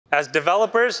As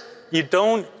developers, you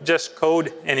don't just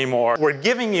code anymore. We're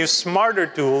giving you smarter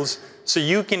tools so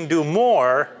you can do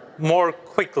more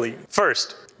quickly.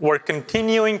 First, we're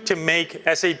continuing to make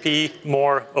SAP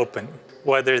more open,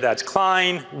 whether that's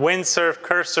Klein, Windsurf,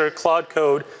 Cursor, Cloud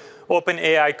Code,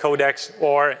 OpenAI Codex,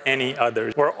 or any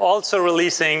others. We're also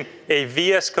releasing a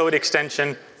VS Code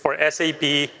extension for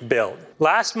SAP Build.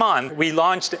 Last month, we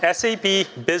launched SAP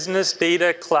Business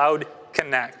Data Cloud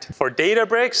Connect for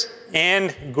Databricks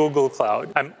and Google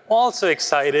Cloud. I'm also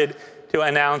excited to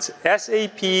announce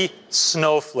SAP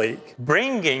Snowflake,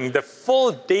 bringing the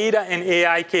full data and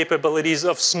AI capabilities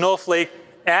of Snowflake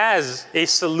as a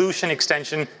solution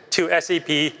extension to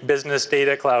SAP Business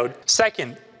Data Cloud.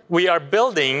 Second, we are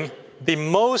building the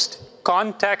most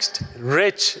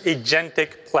context-rich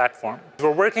agentic platform.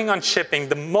 We're working on shipping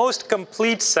the most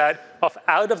complete set of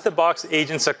out-of-the-box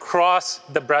agents across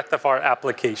the breadth of our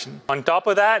application. On top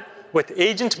of that, with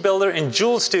Agent Builder and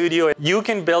Joule Studio, you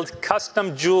can build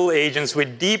custom Joule agents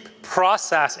with deep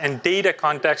process and data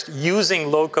context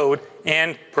using low-code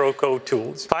and pro-code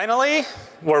tools. Finally,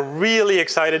 we're really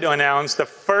excited to announce the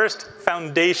first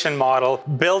foundation model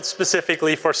built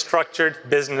specifically for structured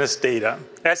business data,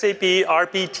 SAP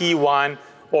RPT-1,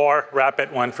 or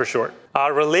Rapid-1 for short.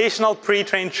 Our relational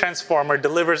pre-trained transformer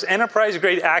delivers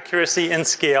enterprise-grade accuracy and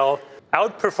scale,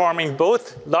 outperforming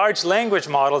both large language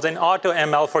models and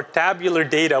AutoML for tabular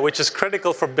data, which is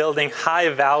critical for building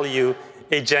high-value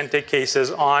agentic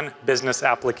cases on business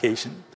applications.